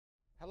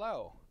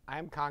Hello,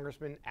 I'm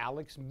Congressman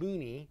Alex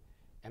Mooney,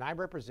 and I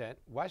represent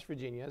West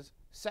Virginia's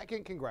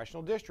 2nd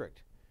Congressional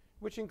District,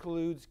 which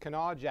includes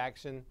Kanawha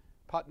Jackson,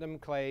 Putnam,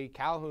 Clay,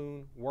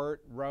 Calhoun,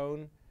 Wirt,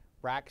 Roane,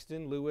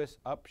 Braxton, Lewis,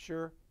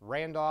 Upshur,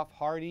 Randolph,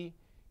 Hardy,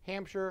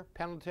 Hampshire,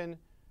 Pendleton,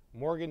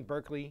 Morgan,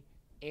 Berkeley,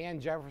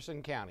 and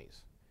Jefferson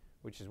counties,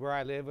 which is where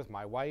I live with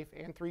my wife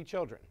and 3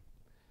 children.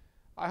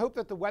 I hope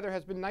that the weather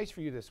has been nice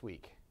for you this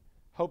week.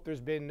 Hope there's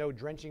been no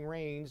drenching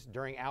rains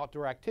during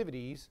outdoor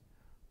activities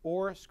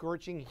or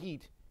scorching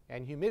heat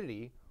and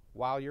humidity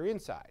while you're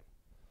inside.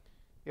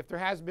 If there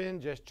has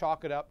been, just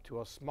chalk it up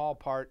to a small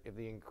part of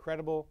the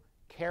incredible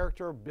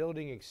character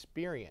building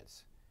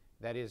experience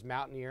that is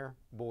Mountaineer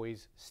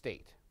Boys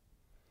State.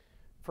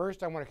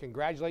 First, I want to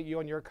congratulate you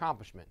on your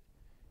accomplishment.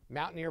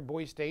 Mountaineer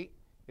Boys State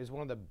is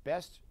one of the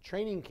best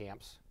training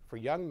camps for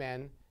young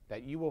men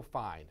that you will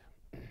find.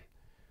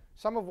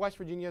 Some of West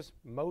Virginia's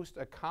most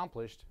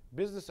accomplished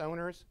business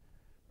owners,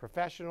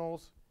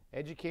 professionals,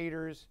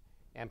 educators,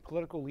 and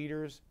political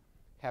leaders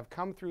have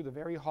come through the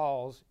very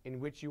halls in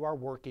which you are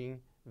working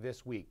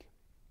this week.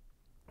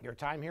 Your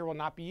time here will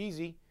not be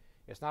easy.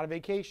 It's not a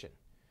vacation.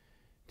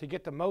 To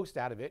get the most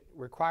out of it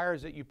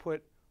requires that you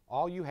put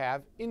all you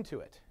have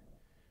into it.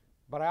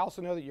 But I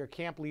also know that your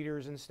camp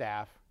leaders and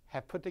staff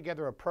have put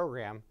together a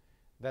program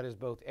that is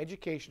both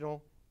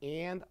educational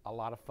and a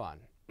lot of fun.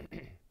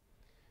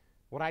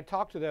 When I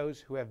talk to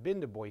those who have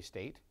been to Boys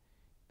State,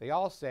 they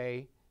all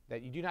say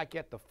that you do not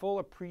get the full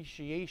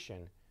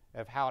appreciation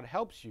of how it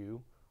helps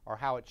you or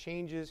how it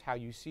changes how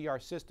you see our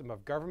system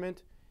of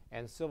government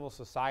and civil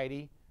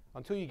society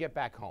until you get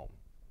back home.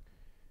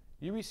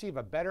 You receive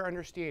a better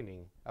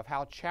understanding of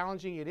how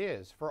challenging it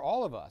is for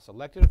all of us,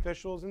 elected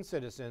officials and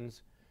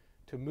citizens,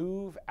 to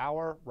move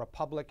our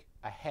republic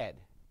ahead.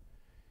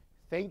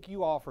 Thank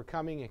you all for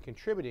coming and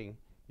contributing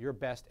your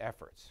best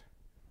efforts.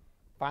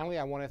 Finally,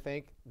 I want to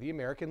thank the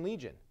American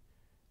Legion,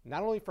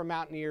 not only for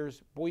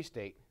Mountaineers Boys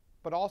State,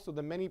 but also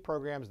the many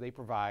programs they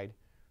provide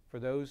for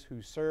those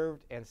who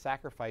served and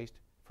sacrificed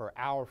for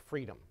our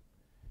freedom.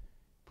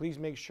 Please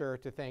make sure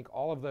to thank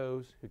all of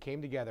those who came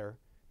together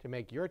to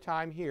make your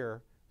time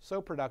here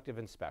so productive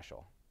and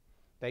special.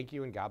 Thank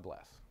you and God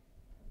bless.